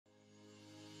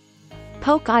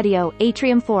Polk Audio,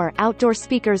 Atrium 4 outdoor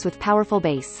speakers with powerful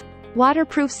bass.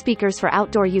 Waterproof speakers for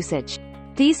outdoor usage.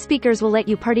 These speakers will let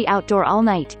you party outdoor all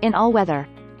night, in all weather.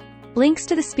 Links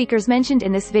to the speakers mentioned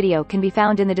in this video can be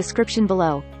found in the description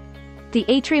below. The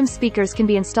Atrium speakers can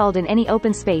be installed in any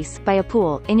open space, by a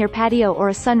pool, in your patio or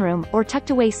a sunroom, or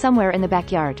tucked away somewhere in the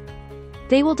backyard.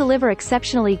 They will deliver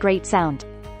exceptionally great sound.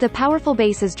 The powerful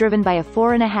bass is driven by a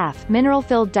 4.5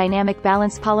 mineral-filled dynamic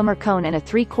balance polymer cone and a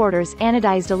 3/4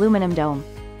 anodized aluminum dome.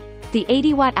 The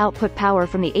 80-watt output power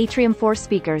from the Atrium 4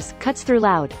 speakers cuts through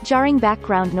loud, jarring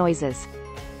background noises.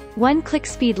 One-click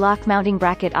speed lock mounting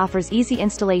bracket offers easy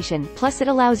installation, plus it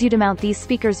allows you to mount these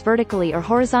speakers vertically or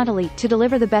horizontally to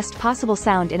deliver the best possible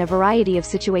sound in a variety of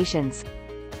situations.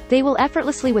 They will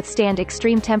effortlessly withstand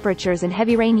extreme temperatures and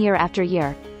heavy rain year after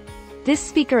year. This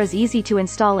speaker is easy to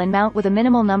install and mount with a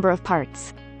minimal number of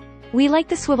parts. We like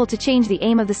the swivel to change the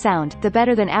aim of the sound, the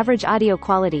better than average audio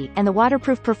quality, and the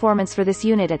waterproof performance for this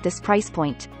unit at this price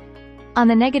point. On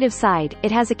the negative side,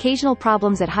 it has occasional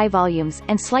problems at high volumes,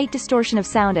 and slight distortion of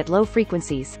sound at low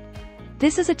frequencies.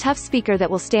 This is a tough speaker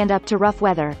that will stand up to rough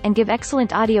weather, and give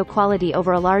excellent audio quality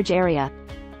over a large area.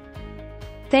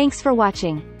 Thanks for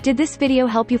watching. Did this video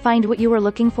help you find what you were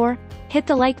looking for? Hit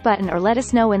the like button or let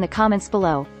us know in the comments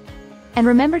below. And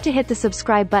remember to hit the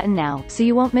subscribe button now, so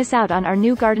you won't miss out on our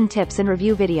new garden tips and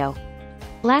review video.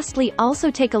 Lastly, also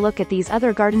take a look at these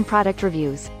other garden product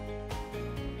reviews.